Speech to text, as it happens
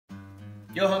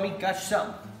Yo, homie, got you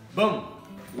something. Boom.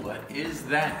 What is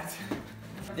that?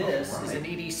 This is an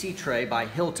EDC tray by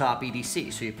HILLTOP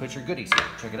EDC. So you put your goodies in.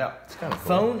 Check it out. It's kind of cool.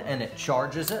 Phone, and it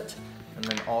charges it. And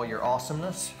then all your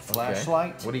awesomeness.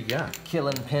 Flashlight. Okay. What do you got?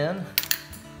 Killing pin.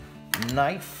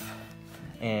 Knife.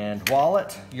 And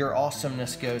wallet. Your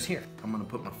awesomeness goes here. I'm gonna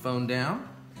put my phone down.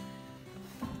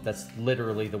 That's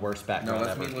literally the worst background No,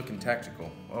 that's ever. me looking tactical.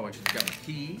 Oh, I just got my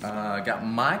keys. Got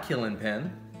my killing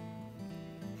pen.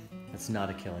 It's not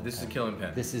a killing This pen. is a killing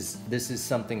pen. This is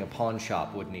something a pawn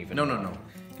shop wouldn't even. No.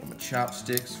 Got my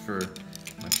chopsticks for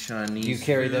my Chinese. Do you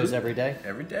carry food. those every day?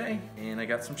 Every day. And I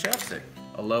got some chapstick.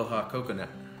 Aloha coconut.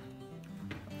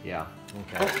 Yeah.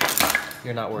 Okay.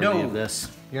 You're not worthy of this.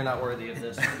 You're not worthy of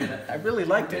this. Forget it. I really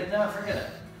liked it. No, forget it.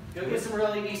 Go get some real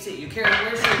EDC. You carry,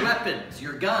 where's your weapons?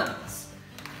 Your guns.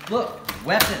 Look,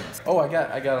 weapons. Oh, I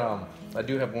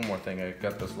do have one more thing. I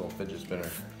got this little fidget spinner.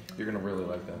 You're gonna really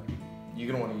like that. You're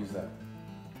gonna want to use that.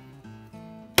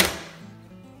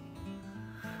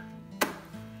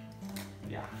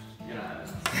 Yeah. You're not having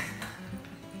this.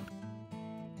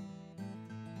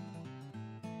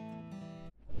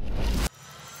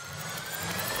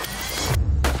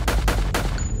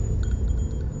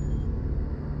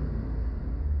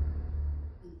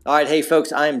 All right, hey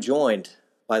folks, I am joined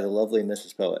by the lovely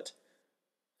Mrs. Poet.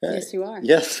 Hey. Yes, you are.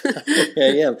 Yes,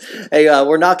 I am. Hey,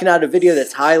 we're knocking out a video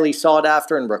that's highly sought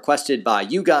after and requested by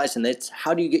you guys, and it's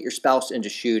how do you get your spouse into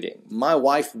shooting? My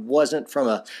wife wasn't from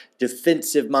a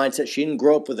defensive mindset. She didn't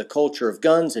grow up with a culture of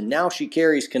guns, and now she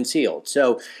carries concealed.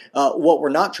 So what we're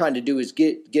not trying to do is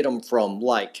get them from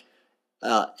like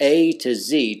A to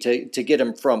Z, to get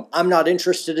them from I'm not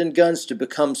interested in guns to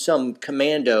become some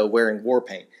commando wearing war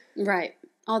paint. Right.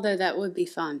 Although that would be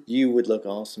fun. You would look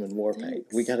awesome in war paint.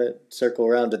 Thanks. We got to circle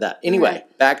around to that. Anyway,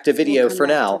 Right. back to video We'll for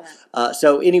come now. back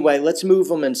So anyway, let's move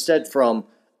them instead from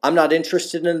I'm not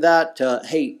interested in that to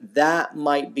hey, that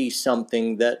might be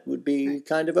something that would be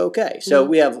kind of okay. So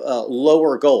we have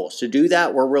lower goals. To do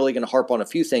that, we're really going to harp on a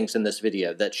few things in this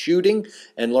video. That shooting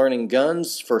and learning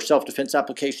guns for self-defense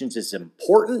applications is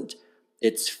important.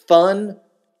 It's fun,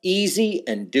 easy,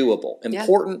 and doable.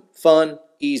 Important, fun,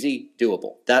 easy,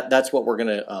 doable. That's what we're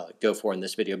going to go for in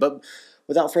this video. But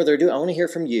without further ado, I want to hear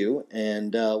from you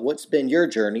and what's been your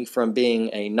journey from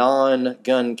being a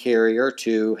non-gun carrier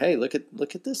to hey, look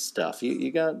at this stuff.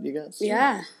 You got some,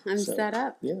 Yeah, I'm set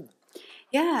up. Yeah.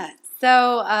 Yeah.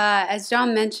 So as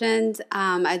John mentioned,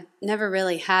 I never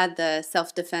really had the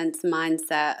self-defense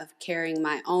mindset of carrying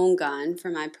my own gun for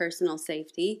my personal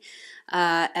safety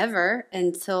ever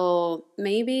until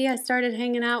maybe I started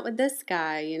hanging out with this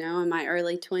guy, in my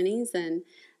early 20s, and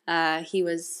he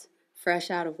was fresh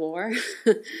out of war.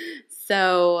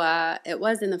 So it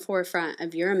was in the forefront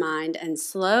of your mind, and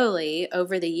slowly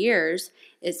over the years,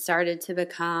 it started to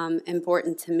become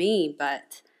important to me.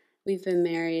 But we've been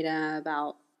married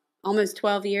about almost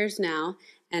 12 years now,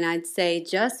 and I'd say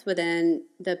just within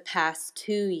the past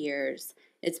 2 years,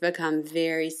 it's become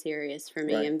very serious for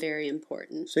me and very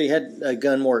important. So you had a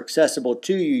gun more accessible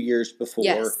to you years before.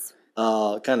 Yes.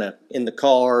 Kind of in the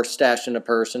car, stashed in a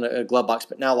purse, in a glove box,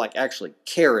 but now like actually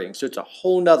carrying. So it's a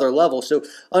whole nother level. So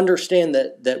understand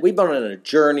that we've been on a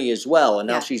journey as well, and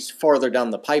now she's farther down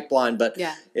the pipeline. But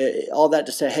all that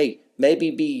to say, hey,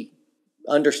 maybe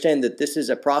understand that this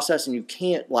is a process, and you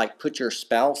can't like put your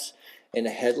spouse in a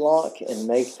headlock and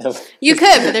make them. You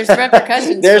could, but there's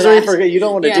repercussions. There's for that. repercussions. You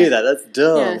don't want to do that. That's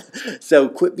dumb. Yeah. So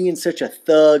quit being such a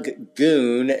thug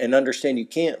goon and understand you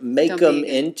can't make them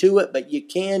into it, but you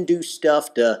can do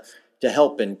stuff to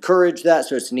help encourage that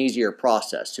so it's an easier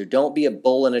process. So don't be a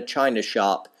bull in a china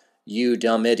shop, you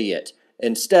dumb idiot.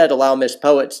 Instead, allow Miss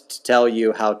Poet to tell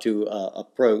you how to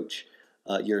approach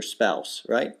your spouse,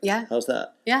 right? Yeah. How's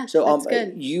that? Yeah, so that's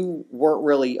good. You weren't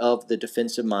really of the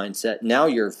defensive mindset. Now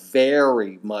you're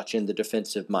very much in the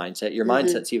defensive mindset. Your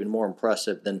mindset's even more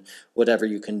impressive than whatever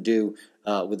you can do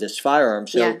with this firearm.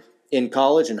 So in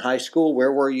college and high school,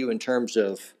 where were you in terms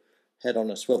of head on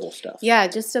a swivel stuff? Yeah,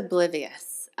 just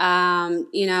oblivious.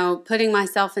 Putting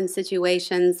myself in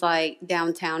situations like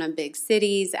downtown in big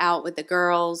cities, out with the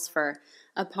girls for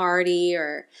a party,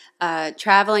 or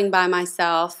traveling by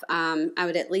myself, I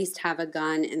would at least have a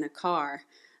gun in the car.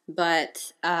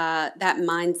 But that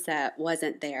mindset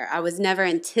wasn't there. I was never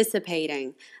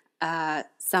anticipating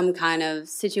some kind of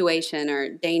situation or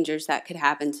dangers that could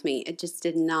happen to me. It just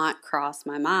did not cross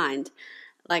my mind.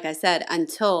 Like I said,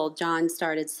 until John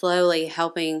started slowly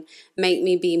helping make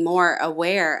me be more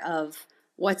aware of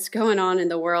what's going on in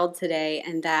the world today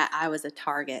and that I was a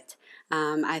target.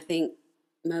 I think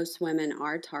most women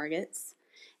are targets,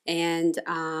 and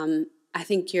I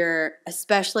think you're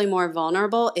especially more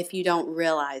vulnerable if you don't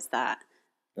realize that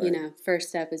you know, first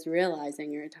step is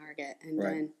realizing you're a target, and Right.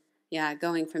 then, yeah,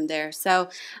 going from there. So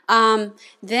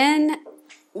then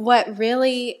what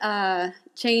really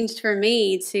changed for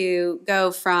me to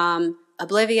go from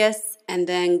oblivious and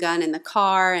then gun in the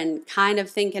car and kind of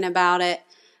thinking about it,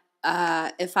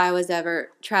 if I was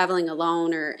ever traveling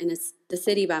alone or in the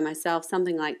city by myself,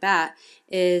 something like that,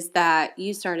 is that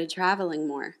you started traveling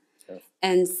more. Yeah.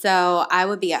 And so I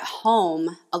would be at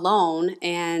home alone,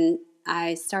 and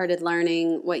I started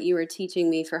learning what you were teaching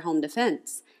me for home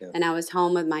defense. Yeah. And I was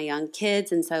home with my young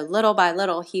kids, and so little by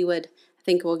little he would, I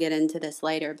think we'll get into this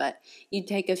later, but you'd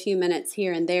take a few minutes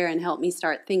here and there and help me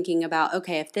start thinking about,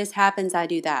 okay, if this happens, I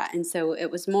do that. And so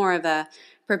it was more of a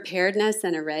preparedness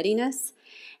and a readiness.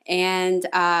 And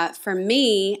for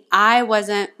me, I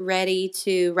wasn't ready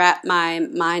to wrap my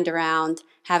mind around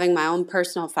having my own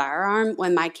personal firearm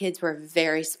when my kids were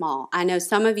very small. I know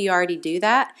some of you already do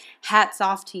that. Hats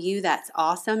off to you. That's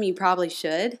awesome. You probably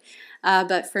should.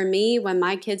 But for me, when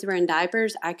my kids were in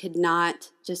diapers, I could not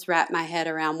just wrap my head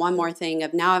around one more thing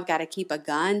of now I've got to keep a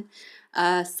gun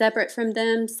separate from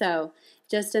them. So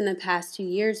just in the past 2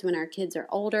 years when our kids are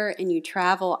older and you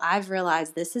travel, I've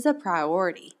realized this is a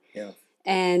priority. Yeah.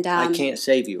 And I can't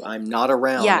save you. I'm not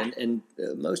around. Yeah. And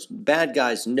most bad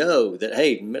guys know that,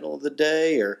 hey, middle of the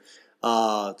day, or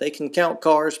they can count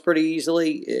cars pretty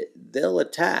easily. They'll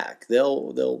attack.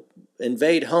 They'll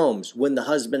invade homes when the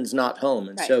husband's not home.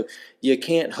 And Right. so you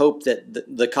can't hope that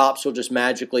the cops will just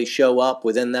magically show up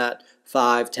within that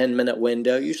 5-10 minute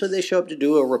window. Usually they show up to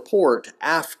do a report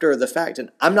after the fact, and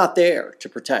I'm not there to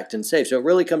protect and save. So it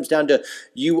really comes down to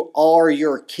you are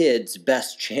your kid's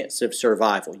best chance of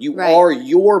survival. You Right. are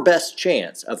your best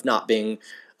chance of not being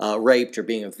raped or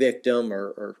being a victim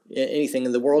or anything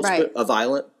in the world's Right. a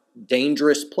violent,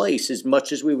 dangerous place. As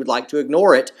much as we would like to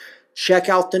ignore it, check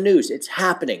out the news. It's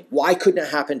happening. Why couldn't it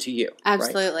happen to you?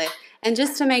 Absolutely. Right? And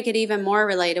just to make it even more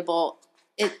relatable,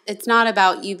 it's not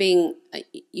about you being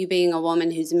a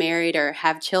woman who's married or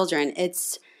have children.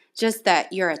 It's just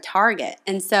that you're a target.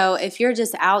 And so if you're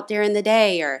just out during the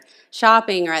day or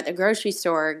shopping or at the grocery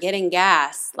store or getting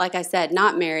gas, like I said,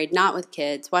 not married, not with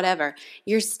kids, whatever,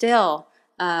 you're still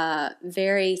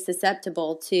very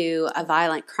susceptible to a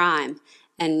violent crime.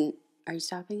 And are you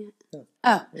stopping it? No.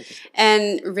 Oh,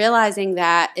 and realizing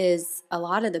that is a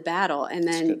lot of the battle, and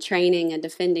then training and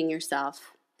defending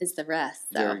yourself is the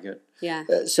rest. So, very good. Yeah.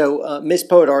 So Miss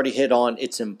Poet already hit on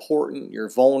it's important. You're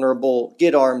vulnerable.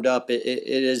 Get armed up. It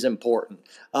is important.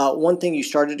 One thing you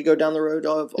started to go down the road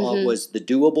of was the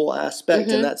doable aspect,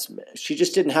 and that's she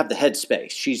just didn't have the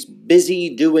headspace. She's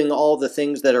busy doing all the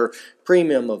things that are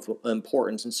premium of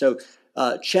importance, and so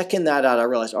checking that out, I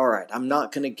realized, all right, I'm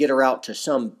not going to get her out to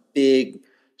some big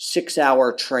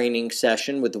 6-hour training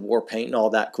session with the war paint and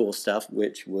all that cool stuff,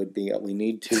 which would be, we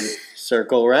need to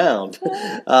circle around.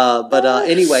 But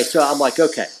anyway, so I'm like,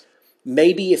 okay,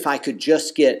 maybe if I could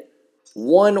just get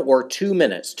 1 or 2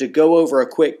 minutes to go over a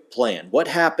quick plan. What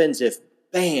happens if,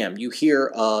 bam, you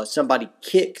hear somebody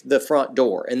kick the front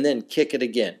door and then kick it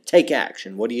again? Take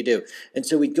action. What do you do? And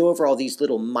so we'd go over all these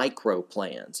little micro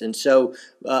plans. And so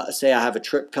say I have a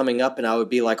trip coming up and I would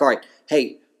be like, all right,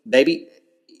 hey, baby,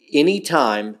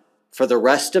 anytime for the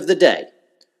rest of the day,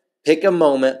 pick a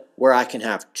moment where I can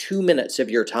have 2 minutes of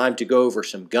your time to go over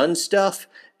some gun stuff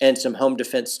and some home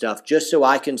defense stuff just so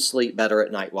I can sleep better at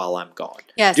night while I'm gone.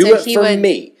 Yeah, do so it for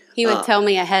me. He would tell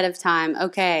me ahead of time,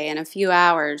 okay, in a few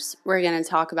hours, we're going to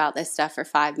talk about this stuff for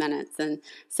 5 minutes. And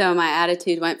so my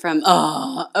attitude went from,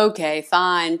 oh, okay,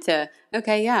 fine, to,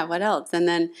 okay, yeah, what else? And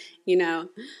then, you know.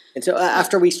 And so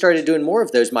after we started doing more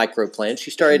of those micro plans, she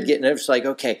started getting it. It's like,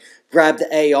 okay, grab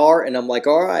the AR. And I'm like,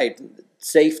 all right,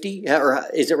 safety? Or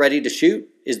is it ready to shoot?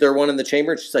 Is there one in the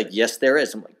chamber? And she's like, yes, there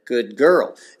is. I'm like, good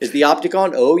girl. Is the optic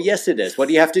on? Oh, yes, it is. What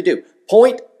do you have to do?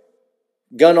 Point,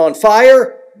 gun on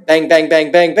fire, bang, bang,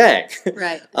 bang, bang, bang.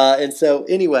 Right. And so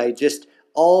anyway, just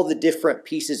all the different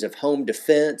pieces of home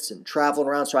defense and traveling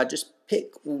around. So I just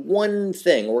pick one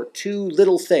thing or 2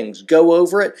 little things, go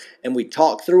over it, and we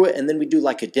talk through it, and then we do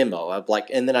like a demo.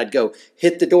 And then I'd go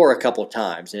hit the door a couple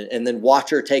times and then watch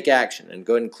her take action and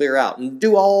go ahead and clear out and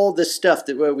do all this stuff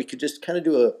that we could just kind of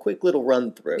do a quick little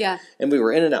run through. Yeah. And we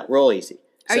were in and out real easy.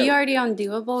 Are you already on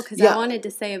doable? Because yeah. I wanted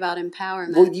to say about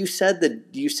empowerment. Well, you said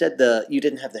you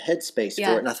didn't have the headspace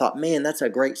for it, and I thought, man, that's a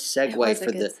great segue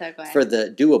for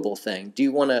the doable thing. Do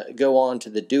you want to go on to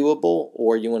the doable,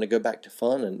 or you want to go back to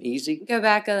fun and easy? Go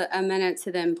back a minute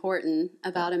to the important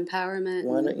about empowerment.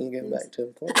 Why don't you go back to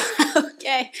important?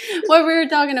 Okay, what we were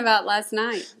talking about last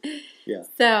night. Yeah.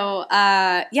 So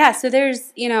so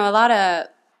there's a lot of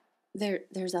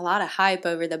there's a lot of hype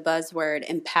over the buzzword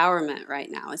empowerment right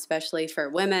now, especially for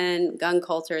women, gun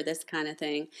culture, this kind of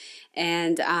thing.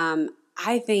 And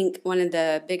I think one of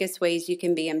the biggest ways you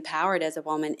can be empowered as a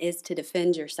woman is to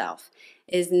defend yourself,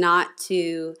 is not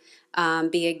to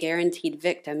be a guaranteed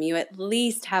victim. You at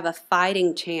least have a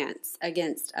fighting chance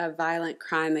against a violent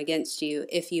crime against you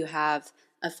if you have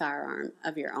a firearm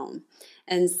of your own.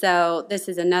 And so this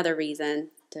is another reason,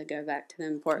 to go back to the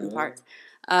important parts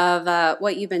of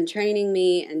what you've been training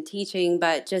me and teaching,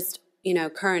 but just,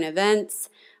 current events,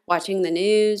 watching the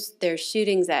news. There's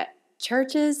shootings at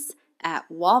churches, at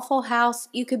Waffle House.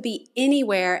 You could be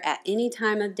anywhere at any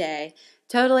time of day,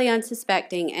 totally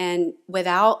unsuspecting, and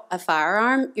without a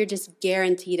firearm, you're just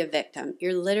guaranteed a victim.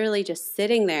 You're literally just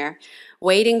sitting there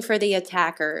waiting for the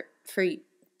attacker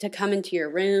to come into your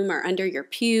room or under your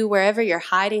pew, wherever you're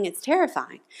hiding. It's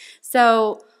terrifying.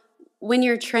 So when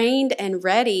you're trained and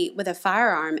ready with a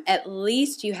firearm, at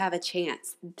least you have a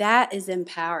chance. That is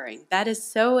empowering. That is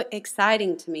so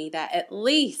exciting to me, that at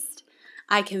least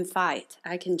I can fight.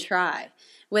 I can try.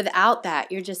 Without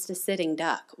that, you're just a sitting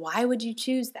duck. Why would you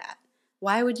choose that?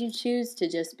 Why would you choose to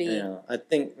just be... Yeah, I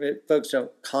think folks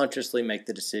don't consciously make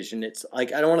the decision. It's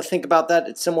like, I don't want to think about that.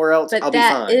 It's somewhere else. But I'll be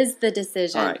fine. that is the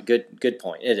decision. All right, good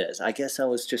point. It is. I guess I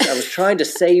was trying to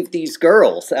save these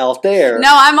girls out there.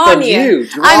 No, I'm on you.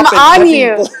 I'm on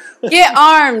you. Get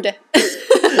armed.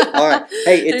 All right.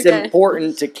 Hey, it's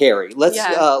important to carry.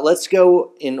 Let's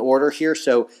go in order here.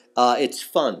 So it's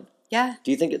fun. Yeah.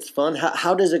 Do you think it's fun?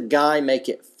 How does a guy make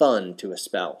it fun to a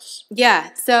spouse? Yeah.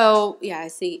 So, I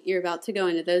see you're about to go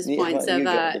into those points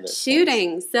of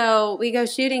shooting. Points. So we go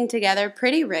shooting together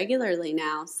pretty regularly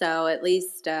now. So at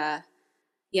least,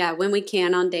 when we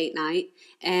can on date night.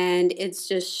 And it's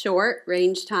just short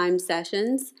range time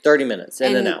sessions. 30 minutes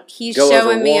in and out. He's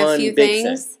showing me a few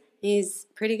things. He's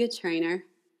a pretty good trainer.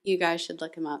 You guys should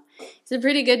look him up. He's a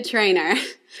pretty good trainer.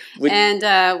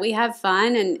 And we have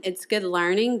fun, and it's good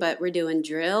learning, but we're doing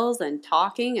drills and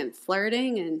talking and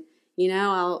flirting, and,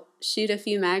 I'll shoot a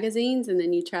few magazines, and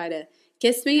then you try to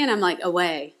kiss me, and I'm like,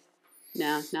 away.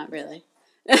 No, not really.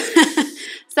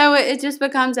 So it just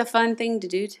becomes a fun thing to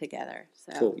do together.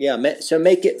 So. Cool. Yeah, so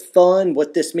make it fun.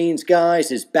 What this means,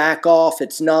 guys, is back off.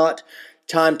 It's not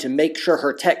time to make sure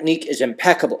her technique is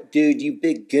impeccable. Dude, you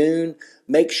big goon,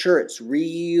 make sure it's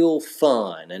real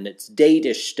fun and it's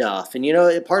date-ish stuff. And,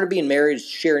 part of being married is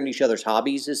sharing each other's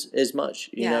hobbies as much,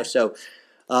 you know. So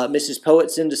Mrs.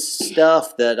 Poet's into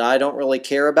stuff that I don't really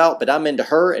care about, but I'm into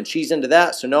her and she's into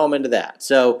that, so now I'm into that.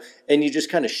 So, and you just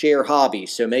kind of share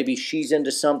hobbies. So maybe she's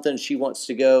into something, she wants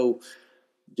to go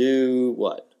do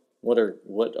what? What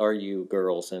are you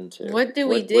girls into? What do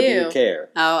we do? What do you care?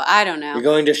 Oh, I don't know. You're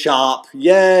going to shop.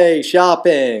 Yay,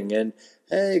 shopping. And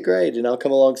hey, great. And I'll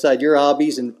come alongside your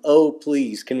hobbies. And oh,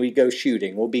 please, can we go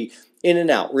shooting? We'll be in and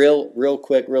out real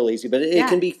quick, real easy. But it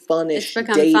can be fun-ish,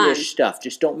 date-ish stuff.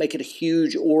 Just don't make it a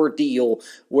huge ordeal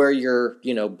where you're,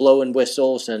 blowing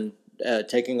whistles and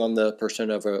taking on the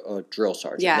persona of a drill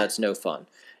sergeant. Yeah. That's no fun.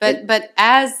 But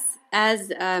as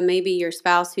maybe your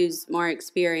spouse who's more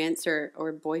experienced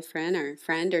or boyfriend or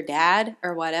friend or dad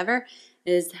or whatever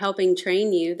is helping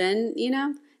train you, then,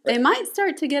 they might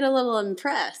start to get a little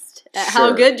impressed at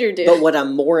how good you're doing. But what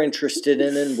I'm more interested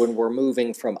in when we're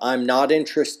moving from I'm not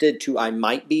interested to I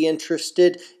might be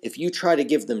interested, if you try to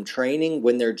give them training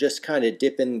when they're just kind of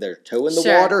dipping their toe in the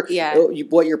water,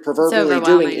 what you're proverbially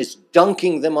doing is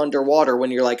dunking them underwater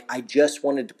when you're like, I just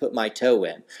wanted to put my toe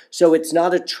in. So it's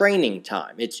not a training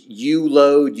time. It's you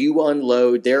load, you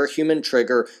unload, they're a human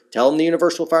trigger, tell them the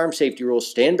universal firearm safety rules,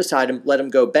 stand beside them, let them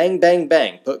go bang, bang,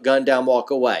 bang, put gun down,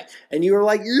 walk away. And you were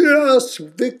like, yes,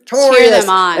 victorious. Cheer them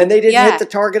on. And they didn't hit the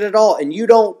target at all. And you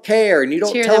don't care. And you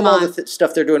don't tell them all the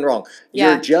stuff they're doing wrong.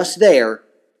 You're just there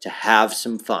to have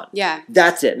some fun. Yeah.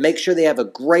 That's it. Make sure they have a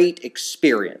great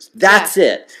experience. That's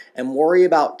it. And worry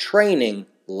about training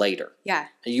later. Yeah.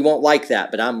 You won't like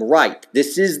that, but I'm right.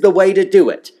 This is the way to do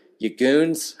it, you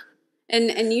goons.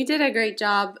 And you did a great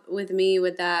job with me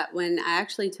with that when I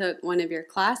actually took one of your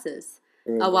classes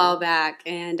a while back,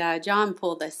 and John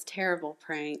pulled this terrible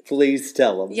prank. Please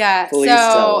tell him. Yeah, Please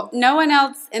tell him. No one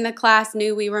else in the class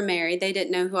knew we were married. They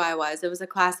didn't know who I was. It was a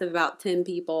class of about 10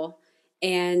 people,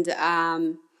 and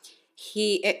after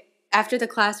the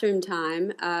classroom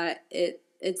time,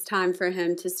 it's time for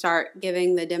him to start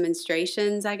giving the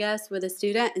demonstrations, I guess, with a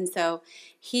student. And so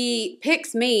he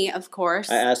picks me, of course.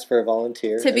 I asked for a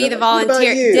volunteer. To be the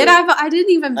volunteer. Did I? I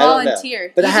didn't even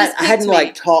volunteer. But I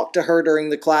hadn't talked to her during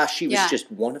the class. She was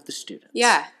just one of the students.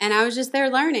 Yeah. And I was just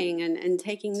there learning and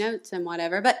taking notes and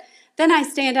whatever. But then I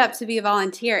stand up to be a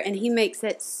volunteer, and he makes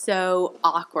it so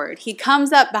awkward. He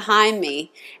comes up behind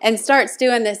me and starts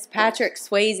doing this Patrick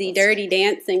Swayze dirty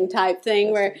dancing type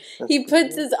thing where he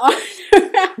puts his arms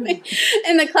around me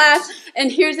in the class,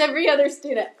 and here's every other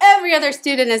student. Every other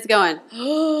student is going,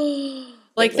 oh.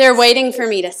 Like they're waiting for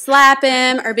me to slap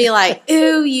him or be like,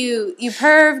 ooh, you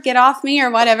perv, get off me or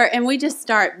whatever. And we just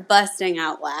start busting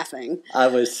out laughing. I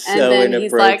was so inappropriate. And then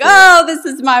he's like, oh, this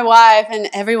is my wife. And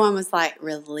everyone was like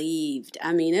relieved.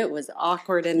 I mean, it was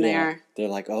awkward in there. They're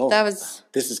like, oh,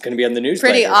 this is going to be on the news.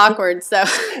 Pretty awkward. So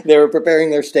they were preparing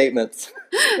their statements.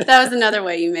 That was another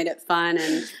way you made it fun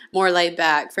and more laid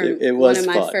back from one of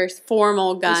my first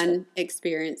formal gun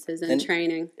experiences and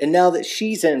training. And now that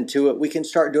she's into it, we can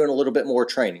start doing a little bit more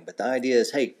training. But the idea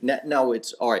is, hey, now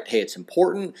it's all right. Hey, it's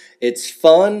important. It's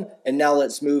fun. And now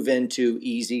let's move into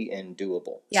easy and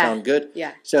doable. Yeah. Sound good?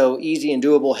 Yeah. So easy and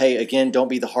doable. Hey, again, don't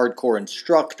be the hardcore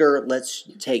instructor. Let's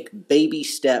take baby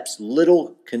steps,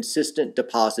 little consistent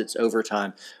deposits over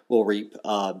time will reap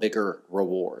bigger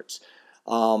rewards.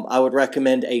 I would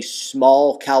recommend a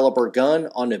small caliber gun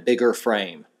on a bigger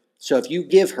frame. So if you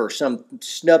give her some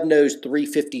snub-nosed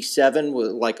 357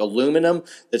 with like aluminum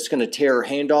that's going to tear her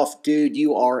hand off, dude,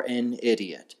 you are an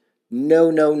idiot.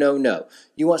 No, no, no, no.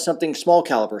 You want something small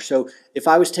caliber. So if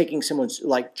I was taking someone's,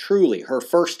 like truly, her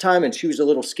first time and she was a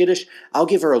little skittish, I'll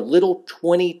give her a little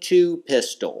 22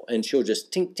 pistol and she'll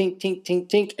just tink, tink, tink, tink,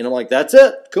 tink. And I'm like, that's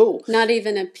it. Cool. Not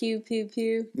even a pew, pew,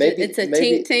 pew. Maybe, it's a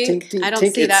maybe tink, tink. Tink, I don't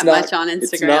tink. see that much on Instagram.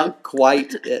 It's not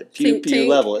quite at pew, Tink, pew tink.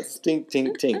 level. It's tink,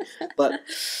 tink, tink. But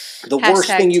the worst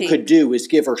thing you could do is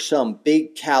give her some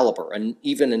big caliber, and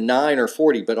even a 9 or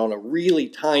 40, but on a really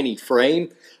tiny frame.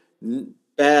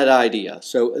 Bad idea.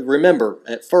 So remember,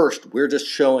 at first, we're just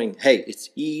showing, hey,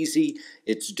 it's easy,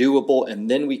 it's doable,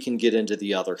 and then we can get into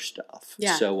the other stuff.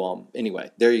 Yeah. So anyway,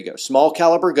 there you go. Small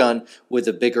caliber gun with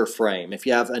a bigger frame. If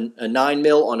you have a 9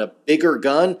 mil on a bigger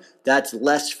gun, that's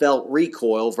less felt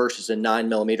recoil versus a 9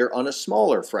 millimeter on a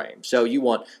smaller frame. So you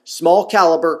want small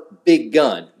caliber, big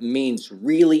gun. Means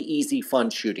really easy, fun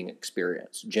shooting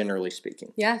experience, generally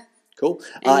speaking. Yeah. Cool.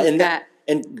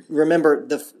 And remember,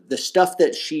 the stuff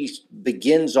that she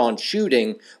begins on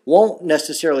shooting won't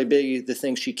necessarily be the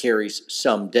thing she carries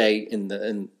someday in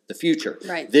the future.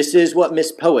 Right. This is what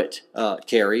Miss Poet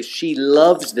carries. She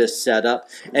loves this setup,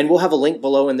 and we'll have a link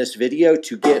below in this video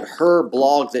to get her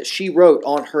blog that she wrote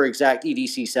on her exact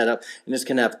EDC setup, and it's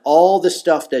going to have all the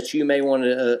stuff that you may want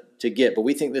to get, but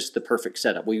we think this is the perfect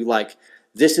setup.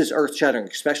 This is earth-shattering,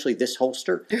 especially this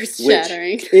holster.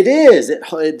 Earth-shattering. It is.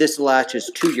 This laches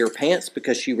to your pants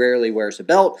because she rarely wears a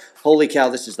belt. Holy cow,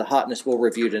 this is the hotness. We'll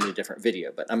review it in a different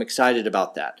video, but I'm excited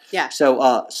about that. Yeah.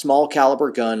 So small caliber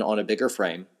gun on a bigger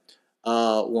frame.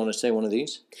 Want to say one of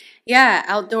these? Yeah,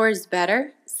 outdoors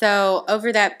better. So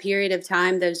over that period of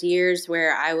time, those years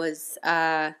where I was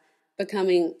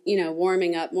becoming,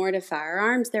 warming up more to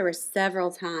firearms, there were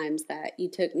several times that you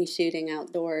took me shooting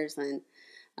outdoors, and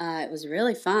it was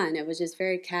really fun. It was just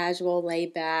very casual,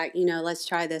 laid back. Let's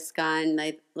try this gun.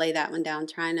 Lay that one down,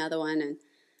 try another one, and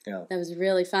that was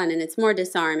really fun. And it's more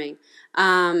disarming.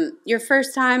 Your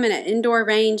first time in an indoor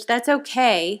range, that's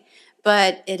okay,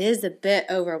 but it is a bit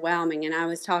overwhelming. And I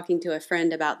was talking to a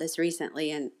friend about this recently,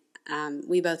 and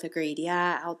we both agreed,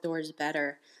 outdoors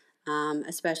better,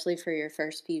 especially for your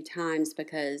first few times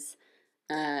because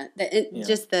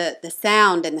just the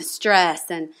sound and the stress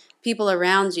and people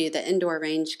around you, the indoor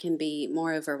range can be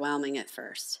more overwhelming at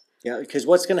first. Yeah, because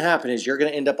what's going to happen is you're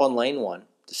going to end up on lane 1,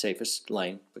 the safest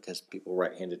lane, because people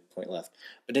right-handed point left.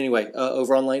 But anyway,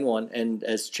 over on lane 1, and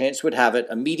as chance would have it,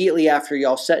 immediately after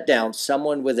y'all set down,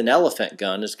 someone with an elephant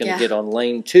gun is going to get on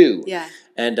lane 2. Yeah.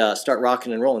 And start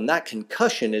rocking and rolling. That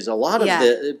concussion is a lot of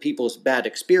the people's bad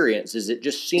experiences. It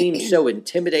just seems so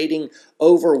intimidating,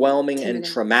 overwhelming, and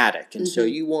traumatic. And so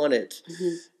you want it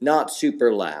not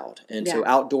super loud. And so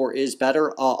outdoor is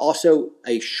better. Also,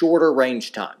 a shorter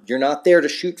range time. You're not there to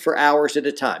shoot for hours at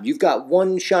a time. You've got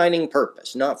one shining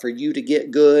purpose, not for you to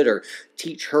get good or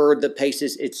teach her the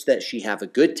paces. It's that she have a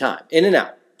good time, in and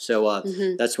out. So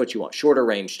that's what you want, shorter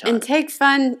range time. And take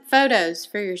fun photos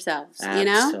for yourselves,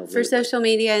 Absolutely. for social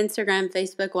media, Instagram,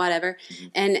 Facebook, whatever,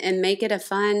 and make it a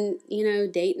fun,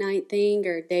 date night thing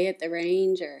or day at the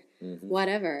range or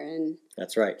whatever. And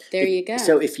that's right. There you go.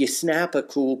 So if you snap a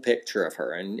cool picture of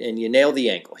her and you nail the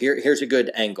angle, here's a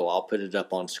good angle. I'll put it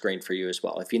up on screen for you as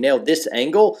well. If you nail this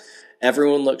angle,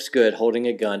 Everyone looks good holding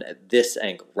a gun at this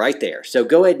angle, right there. So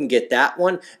go ahead and get that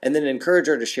one, and then encourage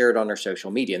her to share it on her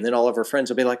social media. And then all of her friends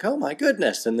will be like, oh my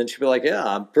goodness. And then she'll be like, yeah,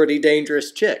 I'm a pretty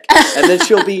dangerous chick. And then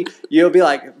you'll be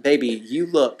like, baby, you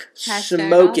look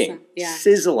smoking, awesome. Yeah.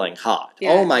 sizzling hot.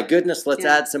 Yeah. Oh my goodness, let's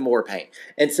add some more paint.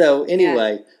 And so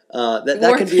anyway,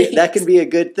 that can be a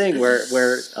good thing where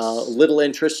little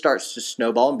interest starts to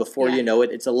snowball, and before you know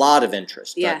it, it's a lot of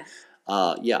interest. Yeah.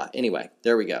 But, anyway,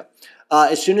 there we go.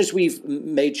 As soon as we've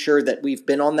made sure that we've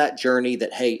been on that journey,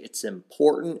 that, hey, it's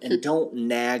important, and don't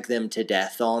nag them to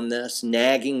death on this.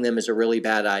 Nagging them is a really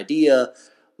bad idea.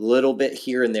 Little bit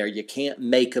here and there. You can't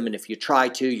make them, and if you try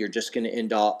to, you're just going to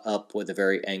end up with a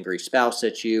very angry spouse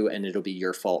at you, and it'll be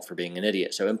your fault for being an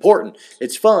idiot. So important.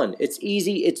 It's fun. It's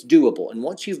easy. It's doable. And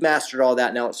once you've mastered all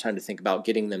that, now it's time to think about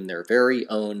getting them their very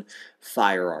own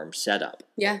firearm setup.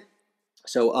 Yeah.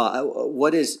 So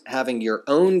what is having your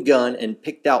own gun and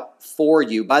picked out for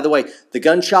you? By the way, the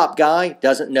gun shop guy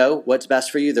doesn't know what's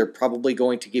best for you. They're probably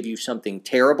going to give you something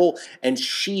terrible, and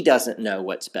she doesn't know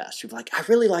what's best. You're like, I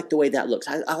really like the way that looks.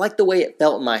 I like the way it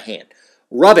felt in my hand.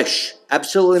 Rubbish.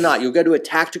 Absolutely not. You'll go to a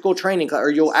tactical training class, or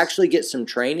you'll actually get some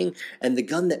training, and the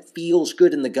gun that feels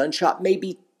good in the gun shop may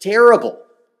be terrible.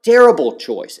 Terrible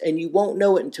choice. And you won't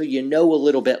know it until you know a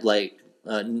little bit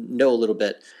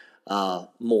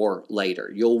more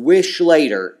later. You'll wish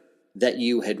later that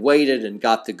you had waited and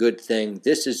got the good thing.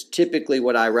 This is typically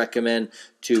what I recommend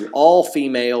to all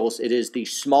females. It is the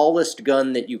smallest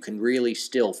gun that you can really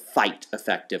still fight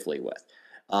effectively with.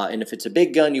 And if it's a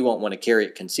big gun, you won't want to carry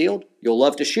it concealed. You'll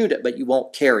love to shoot it, but you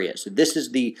won't carry it. So this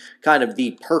is the kind of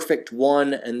the perfect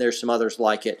one, and there's some others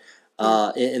like it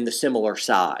in the similar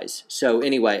size. So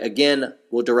anyway, again,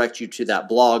 we'll direct you to that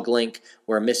blog link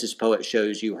where Mrs. Poet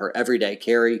shows you her everyday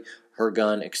carry, her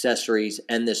gun, accessories,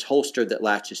 and this holster that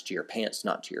latches to your pants,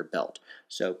 not to your belt.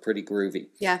 So pretty groovy.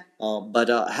 Yeah. But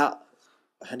how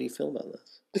do you feel about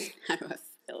this? How do I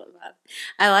feel about it?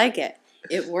 I like it.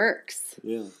 It works.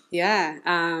 Yeah. Yeah.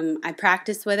 I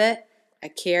practice with it. I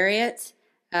carry it.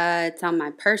 It's on my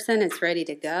person. It's ready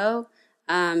to go.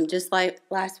 Just like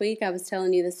last week, I was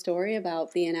telling you the story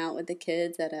about being out with the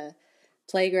kids at a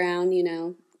playground,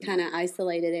 kind of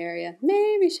isolated area.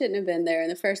 Maybe shouldn't have been there in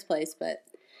the first place, but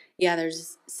yeah,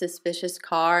 there's a suspicious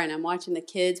car, and I'm watching the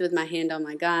kids with my hand on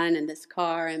my gun, and this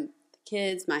car, and the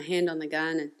kids, my hand on the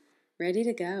gun, and ready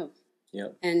to go.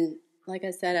 Yep. And like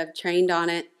I said, I've trained on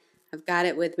it. I've got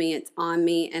it with me. It's on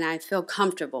me, and I feel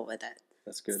comfortable with it.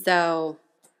 That's good. So,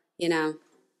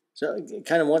 So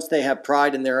kind of once they have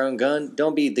pride in their own gun,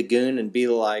 don't be the goon and be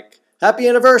like, happy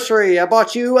anniversary, I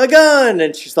bought you a gun.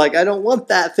 And she's like, I don't want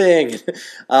that thing.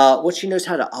 Once she knows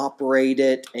how to operate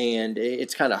it and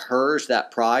it's kind of hers,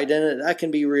 that pride in it, that can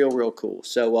be real, real cool.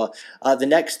 So the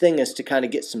next thing is to kind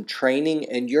of get some training,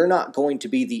 and you're not going to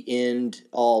be the end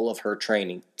all of her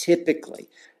training. Typically,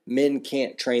 men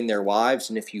can't train their wives,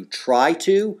 and if you try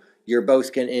to, you're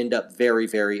both going to end up very,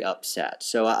 very upset.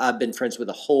 So I've been friends with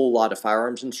a whole lot of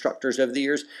firearms instructors over the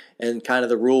years, and kind of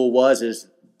the rule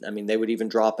they would even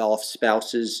drop off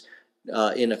spouses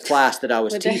in a class that I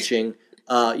was teaching,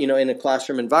 in a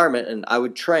classroom environment, and I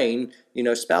would train,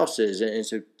 spouses. And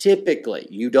so typically,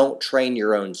 you don't train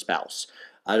your own spouse.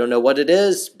 I don't know what it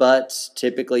is, but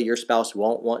typically your spouse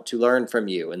won't want to learn from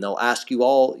you, and they'll ask you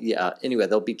all,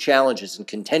 there'll be challenges and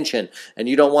contention, and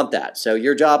you don't want that. So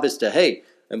your job is to, hey,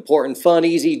 important, fun,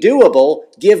 easy, doable,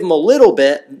 give them a little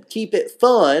bit, keep it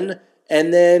fun,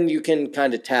 and then you can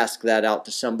kind of task that out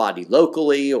to somebody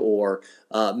locally, or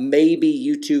maybe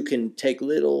you two can take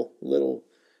little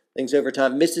things over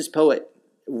time. Mrs. Poet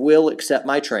will accept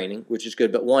my training, which is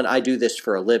good, but one, I do this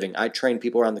for a living. I train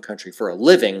people around the country for a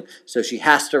living, so she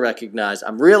has to recognize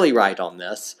I'm really right on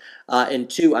this. And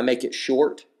two, I make it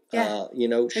short, short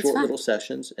little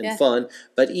sessions and fun.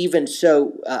 But even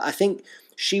so, I think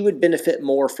she would benefit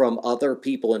more from other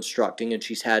people instructing, and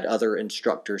she's had other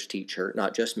instructors teach her,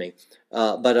 not just me.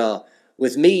 But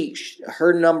with me,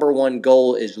 her number one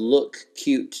goal is look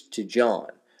cute to John,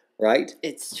 right?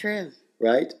 It's true.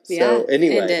 Right? Yeah, so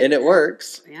anyway, and it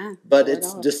works. Yeah. But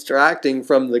it's distracting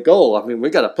from the goal. I mean,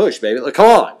 we got to push, baby. Like, come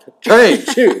on. Train.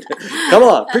 Shoot. Come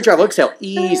on. Pre-travel exhale.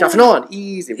 Ease. Off and on.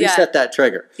 Easy. Reset that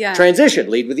trigger. Yeah. Transition.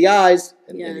 Lead with the eyes.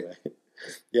 And Anyway.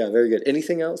 Yeah, very good.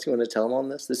 Anything else you want to tell them on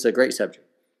this? This is a great subject.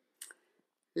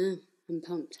 I'm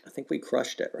pumped. I think we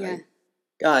crushed it, right? Yeah.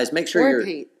 Guys, make sure War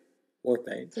paint. War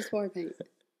paint. Just war paint.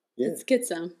 Yeah. Let's get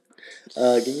some.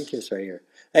 Give me a kiss right here.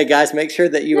 Hey guys, make sure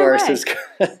that you are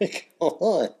subscribed.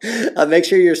 Hold on. Make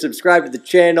sure you're subscribed to the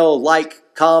channel. Like,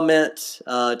 comment.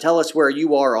 Tell us where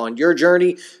you are on your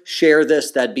journey. Share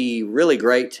this. That'd be really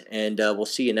great. And we'll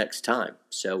see you next time.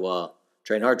 So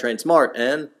train hard, train smart,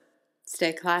 and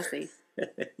Stay classy.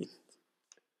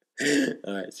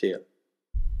 All right, see ya.